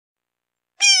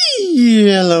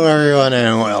Hello everyone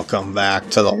and welcome back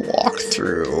to the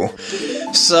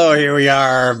walkthrough. So here we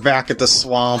are, back at the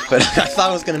swamp, and I thought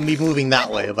I was going to be moving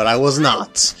that way, but I was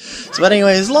not. So but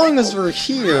anyway, as long as we're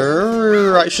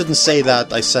here, I shouldn't say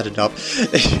that, I set it up.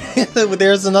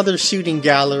 There's another shooting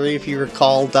gallery, if you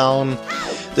recall, down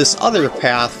this other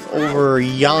path over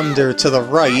yonder to the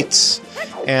right.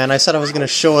 And I said I was going to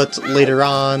show it later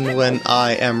on when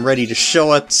I am ready to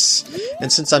show it. And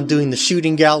since I'm doing the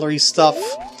shooting gallery stuff,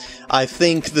 I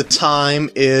think the time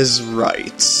is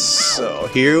right. So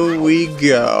here we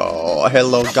go.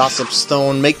 Hello, Gossip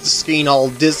Stone. Make the screen all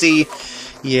dizzy.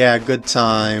 Yeah, good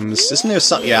times. Isn't there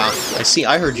something? Yeah,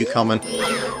 I heard you coming.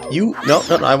 No,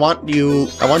 I want you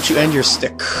and your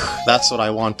stick. That's what I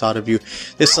want out of you.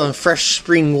 There's some fresh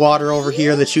spring water over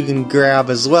here that you can grab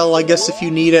as well, I guess, if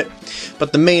you need it.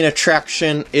 But the main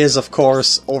attraction is, of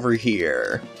course, over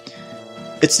here.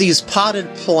 It's these potted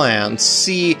plants.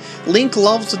 See, Link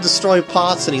loves to destroy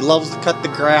pots and he loves to cut the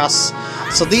grass.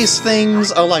 So these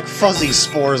things are like fuzzy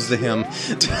spores to him.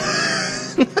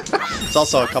 There's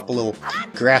also a couple little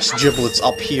grass giblets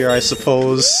up here, I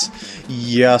suppose.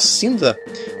 Yes, seemed to...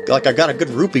 like I got a good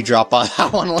rupee drop on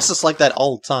that one, unless it's like that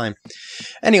all the time.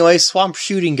 Anyway, Swamp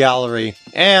Shooting Gallery.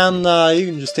 And you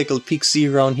can just take a peek-see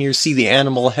around here, see the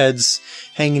animal heads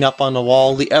hanging up on the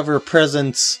wall, the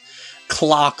ever-present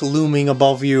clock looming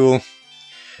above you.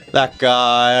 That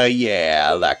guy,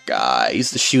 yeah, that guy.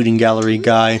 He's the shooting gallery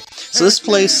guy. So this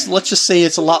place, let's just say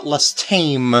it's a lot less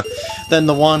tame than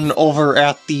the one over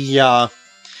at the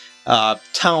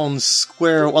town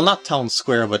square. Well, not town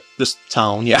square, but just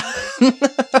town, yeah.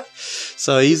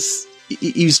 So he's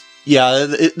yeah,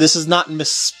 this is not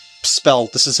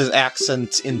misspelled. This is his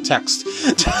accent in text.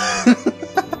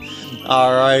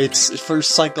 Alright,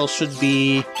 first cycle should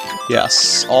be,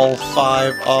 yes, all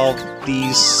 5 of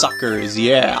these suckers.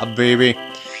 Yeah, baby.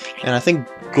 And I think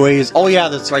Gwei's... oh yeah,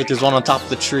 that's right, there's one on top of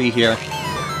the tree here.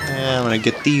 And I'm gonna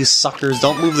get these suckers.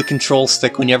 Don't move the control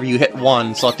stick whenever you hit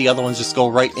one, so let the other ones just go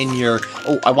right in your...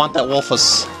 oh, I want that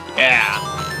Wolfus. Yeah!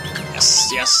 Yes,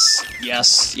 yes,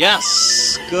 yes,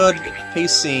 yes! Good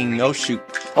pacing. Oh shoot.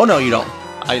 Oh no, you don't.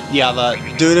 Yeah, the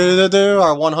do-do-do-do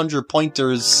are 100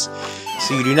 pointers.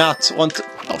 So you do not want to...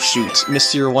 oh shoot,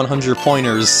 miss your 100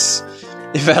 pointers,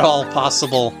 if at all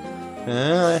possible.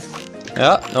 Yeah,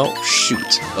 no,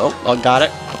 shoot. Oh, I got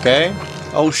it, okay.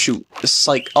 Oh shoot, it's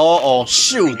like, oh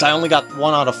shoot, I only got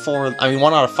 1 out of 4, I mean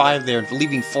 1 out of 5 there,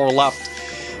 leaving 4 left.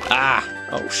 Ah,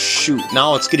 oh shoot,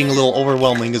 now it's getting a little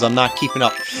overwhelming because I'm not keeping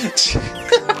up. See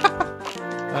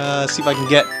if I can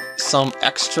get some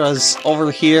extras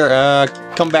over here.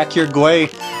 Come back here,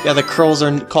 Gwei. Yeah, the crows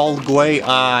are called Gwei.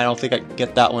 I don't think I can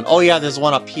get that one. Oh yeah, there's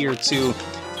one up here too.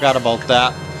 Forgot about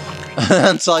that.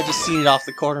 Until I just seen it off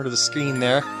the corner of the screen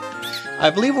there. I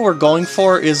believe what we're going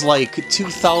for is like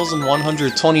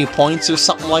 2,120 points or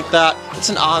something like that. It's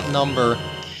an odd number.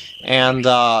 And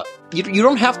you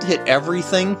don't have to hit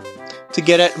everything to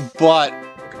get it, but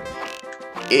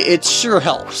it sure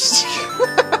helps.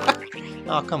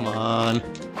 Oh, come on.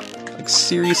 Like,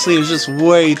 seriously, there's just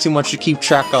way too much to keep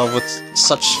track of with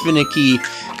such finicky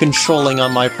controlling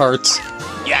on my part.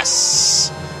 Yes!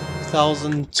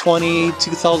 2,020,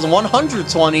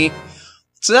 2,120.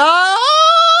 Ah,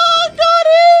 got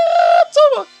it!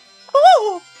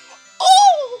 Oh!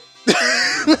 Oh!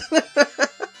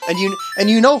 and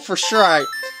you know for sure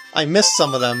I missed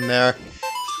some of them there.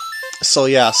 So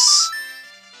yes.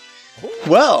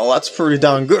 Well, that's pretty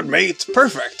darn good, mate.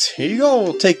 Perfect. Here you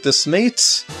go. Take this,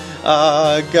 mate.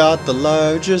 I got the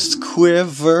largest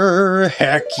quiver.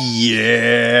 Heck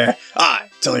yeah.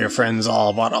 Tell your friends all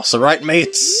about us, alright,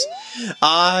 mates?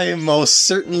 I most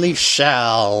certainly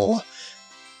shall.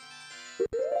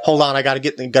 Hold on, I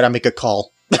gotta make a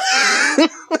call.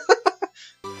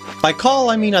 By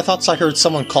call, I mean I thought I heard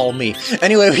someone call me.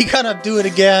 Anyway, we gotta do it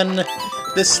again.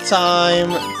 This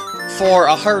time for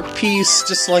a heart piece,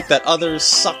 just like that other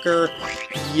sucker.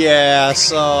 Yeah,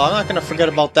 so I'm not gonna forget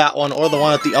about that one, or the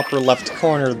one at the upper left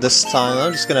corner this time.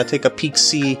 I'm just gonna take a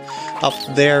peek-see up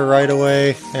there right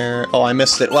away. There. Oh, I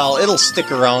missed it. Well, it'll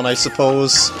stick around, I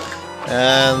suppose.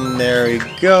 And there we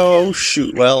go.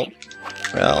 Shoot, well,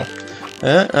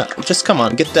 just come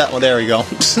on, get that one. There we go.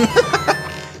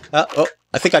 Oh,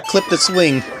 I think I clipped its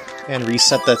wing. And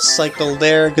reset that cycle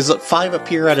there, because 5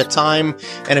 appear at a time,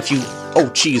 and if you... oh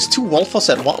geez, 2 Wolfus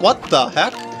at one... what the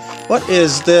heck? What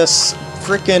is this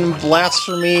frickin'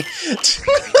 blasphemy?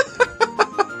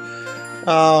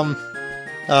 Oh,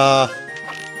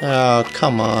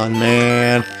 come on,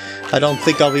 man. I don't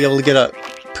think I'll be able to get a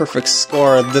perfect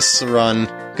score of this run,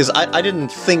 because I didn't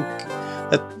think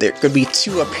that there could be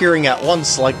 2 appearing at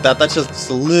once like that. That's just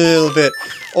a little bit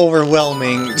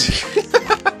overwhelming.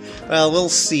 Well, we'll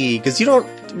see, because you don't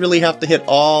really have to hit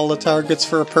all the targets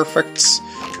for a perfect.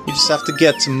 You just have to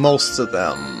get to most of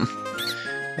them.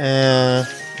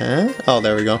 Oh,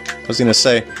 there we go. I was gonna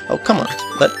say, oh, come on.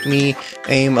 Let me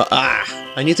aim.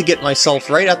 I need to get myself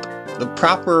right at the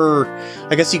proper,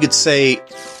 I guess you could say,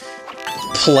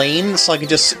 plane, so I can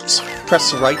just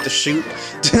press right to shoot.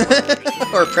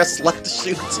 Or press left to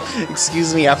shoot.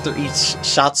 Excuse me, after each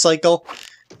shot cycle.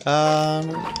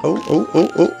 Oh,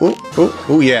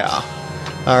 yeah.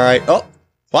 Alright. Oh,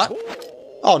 what?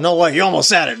 Oh, no way, you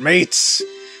almost had it, mates!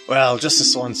 Well, just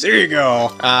this once. Here you go!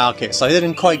 Okay, so I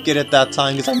didn't quite get it that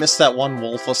time, because I missed that one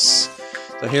Wolfus.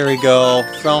 So here we go,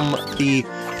 from the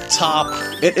top.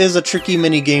 It is a tricky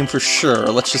minigame for sure,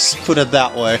 let's just put it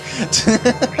that way.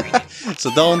 So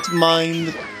don't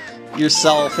mind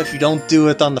yourself if you don't do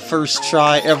it on the first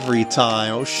try every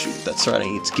time. Oh shoot, that's right, I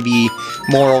need to be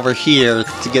more over here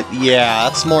to get... Yeah,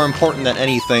 that's more important than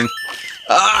anything.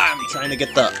 I'm trying to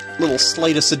get the little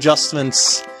slightest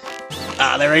adjustments.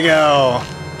 There we go.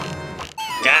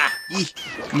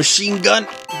 Machine gun,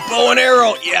 bow and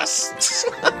arrow, yes!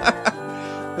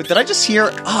 Wait, did I just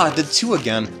hear... I did 2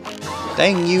 again.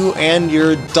 Dang you and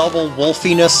your double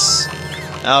wolfiness.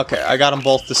 Okay, I got them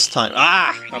both this time.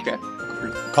 Okay.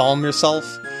 Calm yourself.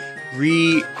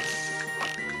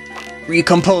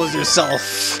 Recompose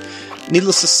yourself.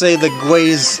 Needless to say, the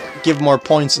Gways give more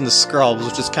points than the Scrubs,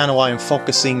 which is kind of why I'm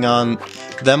focusing on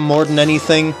them more than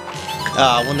anything.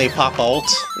 When they pop out.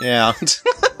 Yeah.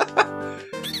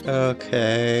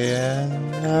 Okay.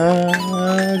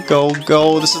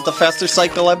 Go. This is the faster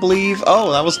cycle, I believe.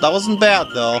 Oh, that wasn't bad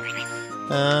though.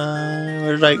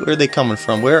 Where are they coming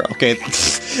from? Where? Okay.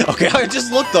 Okay, I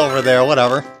just looked over there.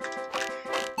 Whatever.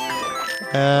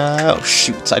 Oh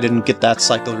shoot! I didn't get that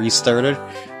cycle restarted.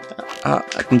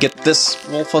 I can get this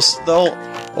Wolfus though.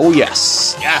 Oh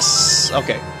yes, yes.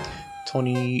 Okay.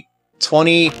 20.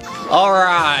 All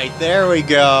right, there we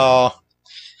go.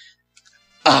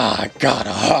 I got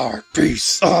a hard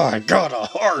piece! I got a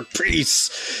hard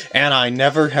piece! And I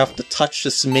never have to touch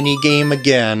this mini-game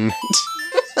again.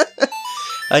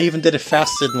 I even did it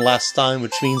faster than last time,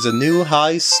 which means a new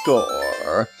high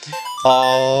score.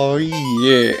 Oh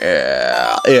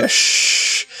yeah!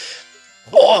 Ish.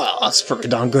 Oh, that's pretty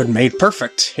darn good, mate.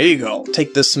 Perfect. Here you go.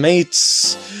 Take this,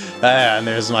 mates. And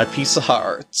there's my piece of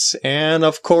heart. And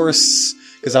of course,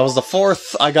 because I was the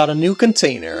 4th, I got a new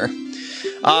container.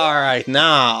 Alright,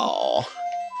 now...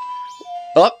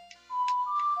 Up!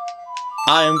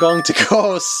 I am going to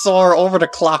go soar over to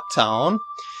Clock Town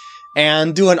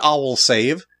and do an owl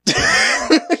save.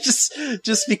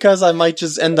 just because I might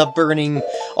just end up burning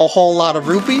a whole lot of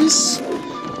rupees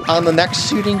on the next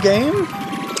shooting game.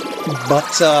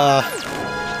 But,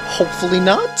 hopefully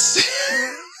not.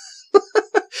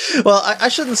 Well, I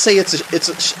shouldn't say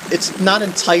it's not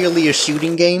entirely a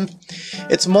shooting game.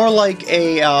 It's more like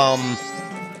a,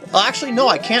 well, actually, no,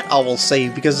 I can't owl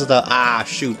save because of the...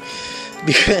 shoot.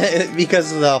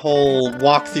 Because of the whole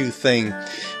walkthrough thing.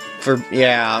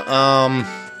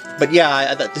 But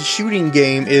yeah, the shooting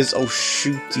game is... Oh,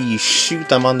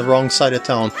 shoot, I'm on the wrong side of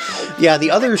town. Yeah,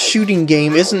 the other shooting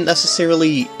game isn't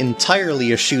necessarily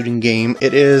entirely a shooting game.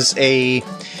 It is a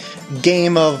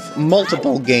game of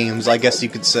multiple games, I guess you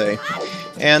could say.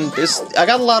 And I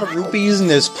got a lot of rupees and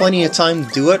there's plenty of time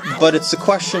to do it, but it's a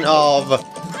question of...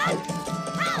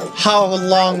 how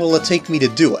long will it take me to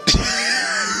do it?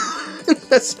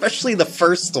 Especially the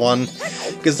first one,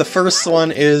 because the first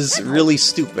one is really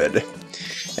stupid.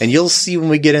 And you'll see when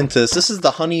we get into this. This is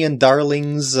the Honey and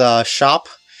Darlings shop.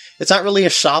 It's not really a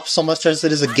shop so much as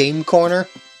it is a game corner.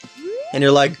 And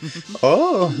you're like,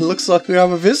 oh, looks like we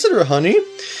have a visitor, honey.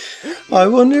 I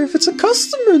wonder if it's a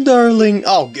customer, darling.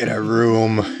 Oh, get a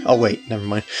room. Oh, wait, never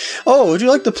mind. Oh, would you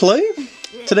like to play?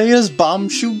 Today is Bomb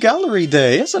Shoe Gallery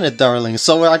Day, isn't it, darling?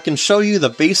 So I can show you the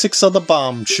basics of the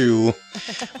bomb shoe.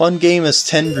 One game is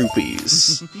 10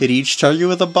 rupees. Hit each target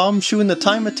with a bomb shoe in the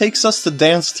time it takes us to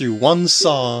dance through one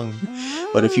song.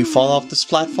 But if you fall off this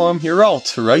platform, you're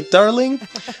out, right, darling?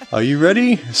 Are you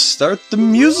ready? Start the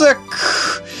music!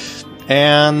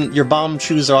 And your bomb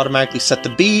shoes are automatically set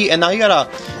to B, and now you gotta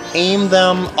aim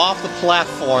them off the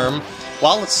platform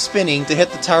while it's spinning to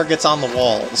hit the targets on the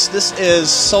walls. This is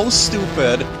so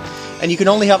stupid, and you can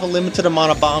only have a limited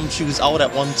amount of bomb shoes out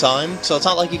at one time, so it's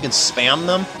not like you can spam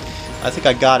them. I think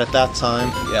I got it that time.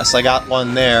 Yes, I got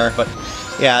one there, but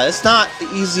yeah, it's not the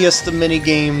easiest of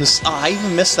mini-games. I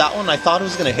even missed that one. I thought I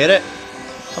was going to hit it.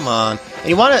 Come on. And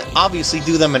you want to obviously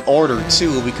do them in order,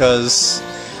 too, because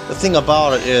the thing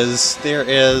about it is,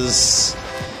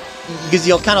 because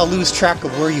you'll kind of lose track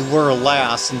of where you were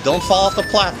last. And don't fall off the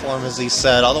platform, as he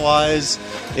said, otherwise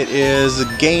it is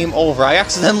game over. I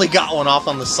accidentally got one off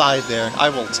on the side there. I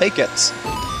will take it.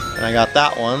 And I got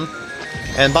that one.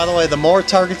 And by the way, the more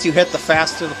targets you hit, the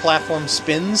faster the platform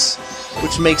spins,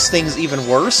 which makes things even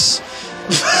worse.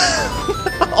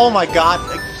 Oh my god,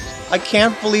 I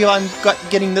can't believe I'm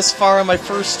getting this far on my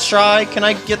first try. Can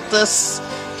I get this?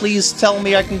 Please tell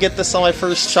me I can get this on my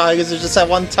first try, because there's just that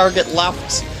one target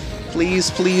left.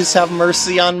 Please, please have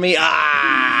mercy on me.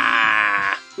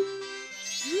 Ah!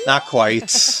 Not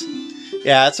quite.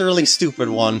 Yeah, it's a really stupid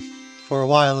one. For a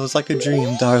while, it was like a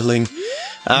dream, darling.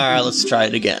 Alright, let's try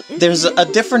it again. There's a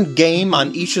different game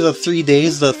on each of the 3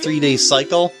 days, the 3-day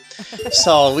cycle.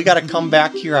 So, we gotta come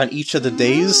back here on each of the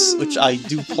days, which I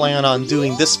do plan on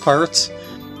doing this part,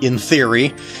 in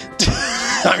theory.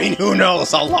 I mean, who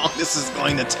knows how long this is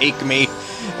going to take me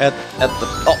at the...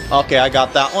 Oh, okay, I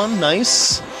got that one.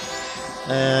 Nice.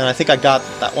 And I think I got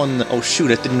that one... Oh, shoot,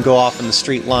 it didn't go off in the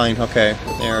straight line. Okay,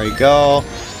 there we go.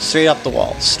 Straight up the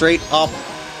wall. Straight up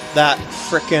that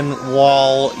frickin'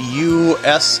 wall.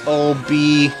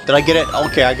 U-S-O-B. Did I get it?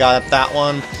 Okay, I got that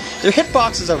one. Their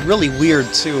hitboxes are really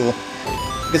weird, too.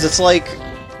 Because it's like...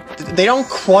 They don't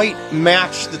quite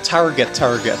match the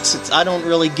targets. I don't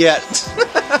really get...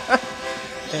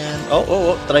 And,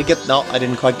 oh, did I get... No, I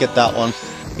didn't quite get that one.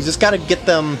 You just gotta get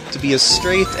them to be as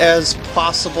straight as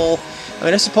possible. I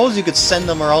mean, I suppose you could send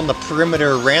them around the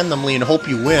perimeter randomly and hope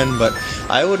you win, but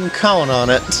I wouldn't count on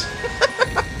it.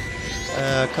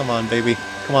 Come on, baby.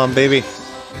 Come on, baby.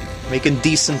 Making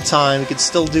decent time. We can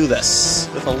still do this.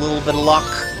 With a little bit of luck.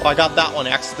 Oh, I got that one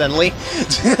accidentally.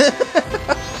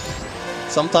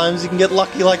 Sometimes you can get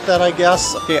lucky like that, I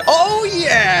guess. Okay. Oh,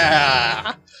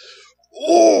 yeah!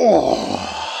 Oh!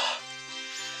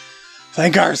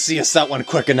 Thank Arceus that went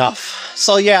quick enough.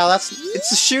 So yeah,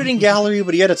 it's a shooting gallery,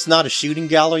 but yet it's not a shooting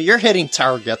gallery. You're hitting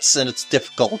targets, and it's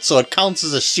difficult, so it counts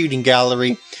as a shooting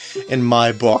gallery in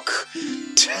my book.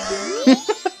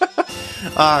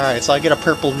 Alright, so I get a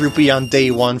purple rupee on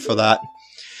day 1 for that.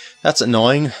 That's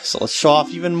annoying, so let's show off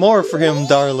even more for him,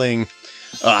 darling.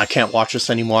 I can't watch this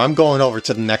anymore. I'm going over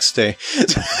to the next day.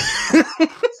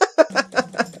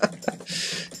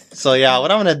 So yeah,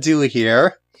 what I'm gonna do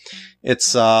here,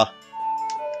 it's, yeah,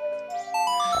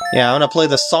 I'm gonna play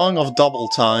the Song of Double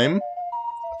Time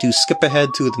to skip ahead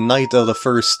to the night of the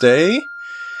first day,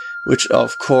 which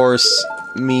of course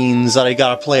means that I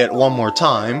gotta play it one more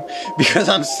time, because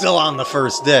I'm still on the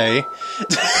first day.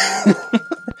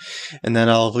 And then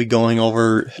I'll be going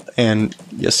over, and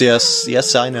yes,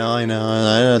 I know,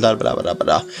 da, da, da, da,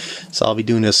 da. So I'll be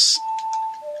doing this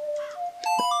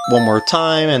one more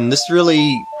time, and this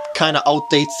really kind of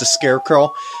outdates the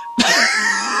Scarecrow,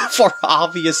 for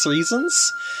obvious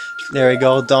reasons. There we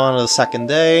go, dawn of the second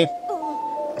day.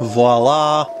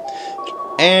 Voila.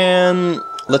 And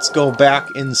let's go back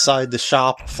inside the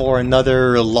shop for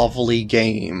another lovely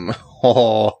game.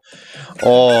 Oh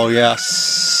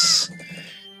yes.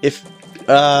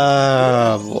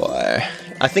 Boy.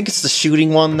 I think it's the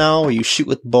shooting one now, where you shoot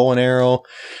with bow and arrow.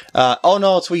 Oh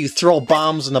no, it's where you throw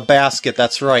bombs in the basket,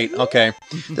 that's right, okay.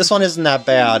 This one isn't that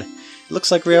bad. It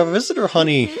looks like we have a visitor,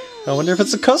 honey. I wonder if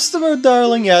it's a customer,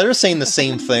 darling. Yeah, they're saying the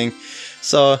same thing.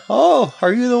 So, oh,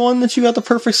 are you the one that you got the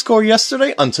perfect score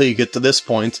yesterday? Until you get to this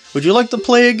point. Would you like to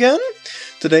play again?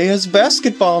 Today is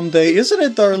Basket Bomb Day, isn't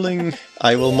it, darling?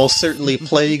 I will most certainly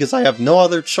play, because I have no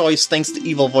other choice, thanks to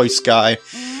Evil Voice Guy,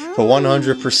 for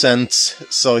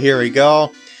 100%. So here we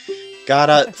go.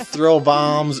 Gotta throw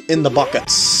bombs in the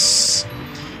buckets.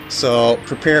 So,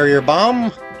 prepare your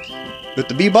bomb with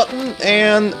the B button,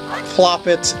 and plop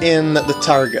it in the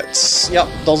targets. Yep,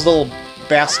 those little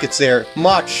baskets there.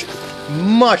 Much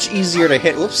easier to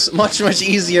hit. Whoops, much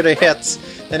easier to hit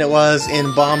than it was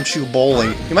in Bomb Chew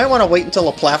Bowling. You might want to wait until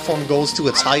a platform goes to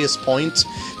its highest point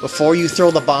before you throw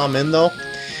the bomb in, though.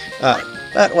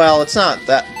 Well, it's not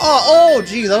that. Oh,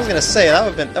 geez, I was gonna say that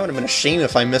would have been a shame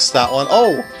if I missed that one.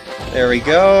 Oh, there we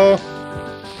go.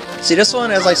 See, this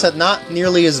one, as I said, not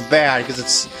nearly as bad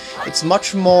because it's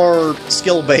much more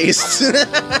skill-based.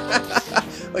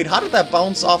 Wait, how did that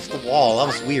bounce off the wall? That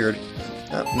was weird.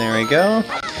 Oh, there we go.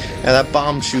 And that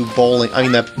Bomb Chew Bowling, I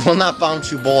mean, well, not Bomb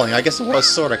Chew Bowling, I guess it was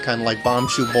sort of kind of like Bomb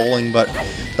Chew Bowling, but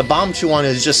the Bomb Chew one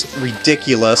is just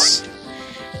ridiculous.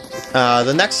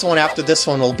 The next one after this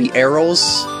one will be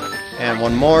arrows, and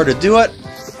one more to do it.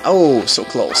 Oh, so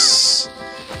close.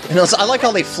 You know, I like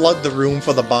how they flood the room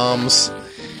for the bombs.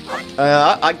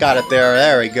 I got it there,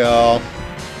 there we go.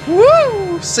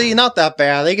 Woo! See, not that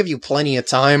bad, they give you plenty of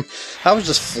time. I was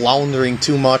just floundering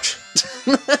too much.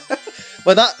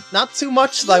 But not too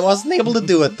much that I wasn't able to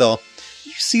do it, though.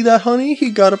 see that, honey? He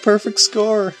got a perfect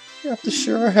score. You have to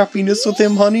share our happiness with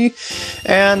him, honey.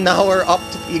 And now we're up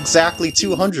to exactly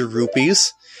 200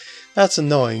 rupees. That's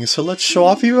annoying, so let's show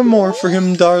off even more for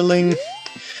him, darling.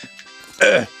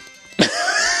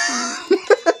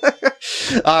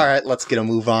 Alright, let's get a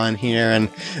move on here and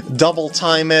double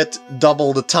time it,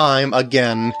 double the time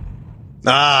again.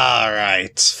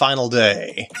 Alright, final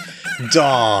day.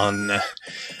 Dawn.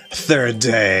 Third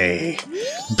day.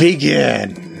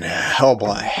 Begin. Oh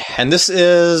boy. And this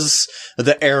is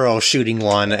the arrow shooting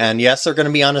one, and yes, they're going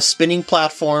to be on a spinning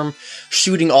platform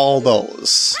shooting all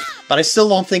those. But I still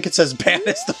don't think it's as bad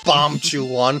as the bomb chew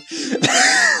one.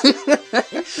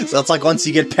 So it's like once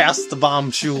you get past the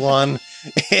bomb chew one,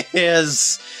 it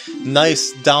is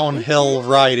nice downhill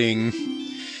riding.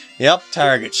 Yep,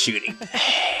 target shooting.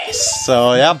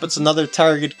 So, yep, it's another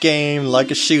target game, like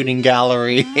a shooting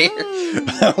gallery.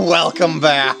 Welcome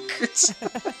back.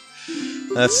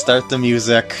 Let's start the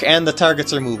music. And the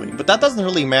targets are moving. But that doesn't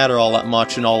really matter all that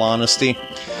much, in all honesty.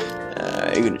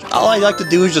 All I like to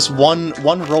do is just one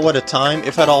row at a time,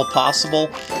 if at all possible.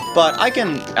 But I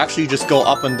can actually just go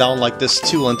up and down like this,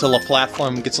 too, until a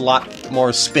platform gets a lot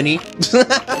more spinny.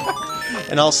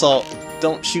 And also,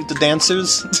 don't shoot the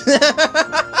dancers.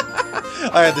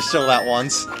 I had to show that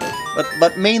once.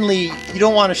 But mainly, you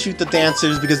don't want to shoot the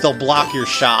dancers because they'll block your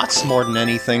shots more than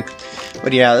anything.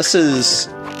 But yeah, this is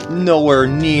nowhere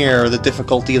near the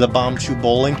difficulty of the bomb chew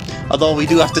bowling. Although we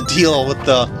do have to deal with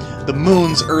the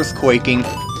moon's earthquaking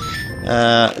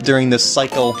during this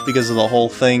cycle because of the whole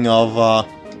thing of,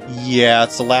 yeah,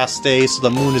 it's the last day, so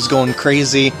the moon is going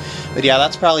crazy. But yeah,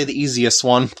 that's probably the easiest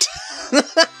one.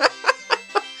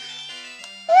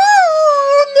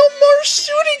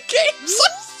 Shooting games!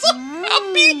 I'm so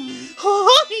happy! Oh,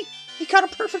 honey! He got a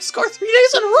perfect score 3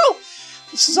 days in a row!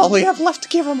 This is all we have left to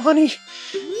give him, honey.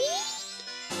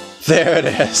 There it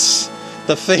is.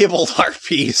 The fabled art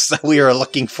piece that we were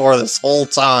looking for this whole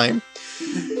time.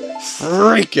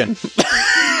 Freaking!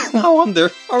 I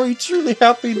wonder, are we truly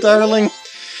happy, darling?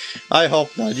 I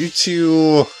hope not. You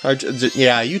two are...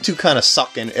 Yeah, you two kind of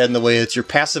suck in the way that you're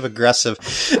passive-aggressive.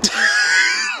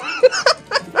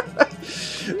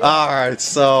 Alright,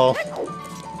 so...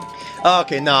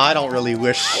 Okay, no, I don't really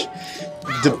wish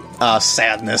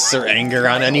sadness or anger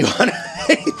on anyone or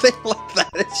anything like that.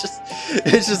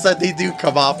 It's just that they do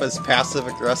come off as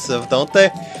passive-aggressive, don't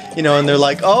they? You know, and they're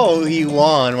like, oh, he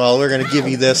won, well, we're gonna give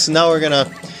you this, now we're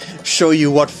gonna show you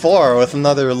what for with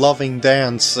another loving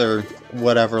dance, or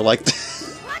whatever, like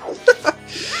that.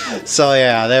 So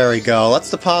yeah, there we go.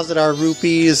 Let's deposit our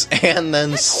rupees, and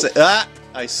then...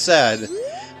 I said...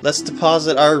 Let's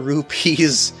deposit our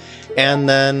rupees and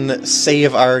then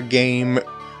save our game.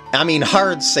 I mean,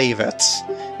 hard save it.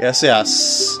 Yes,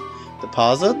 yes.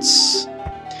 Deposits.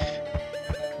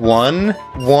 1,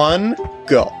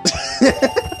 go.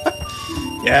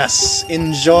 Yes,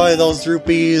 enjoy those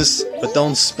rupees, but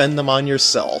don't spend them on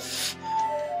yourself.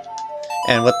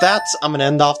 And with that, I'm gonna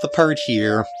end off the part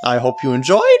here. I hope you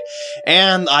enjoyed,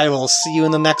 and I will see you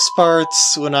in the next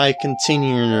parts when I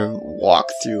continue to walk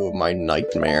through my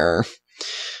nightmare.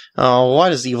 Oh, why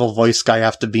does Evil Voice Guy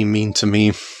have to be mean to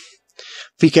me?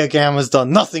 PkGam has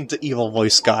done nothing to Evil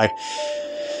Voice Guy.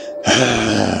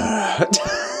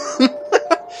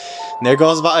 There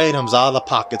goes my items out of the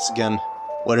pockets again.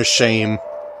 What a shame.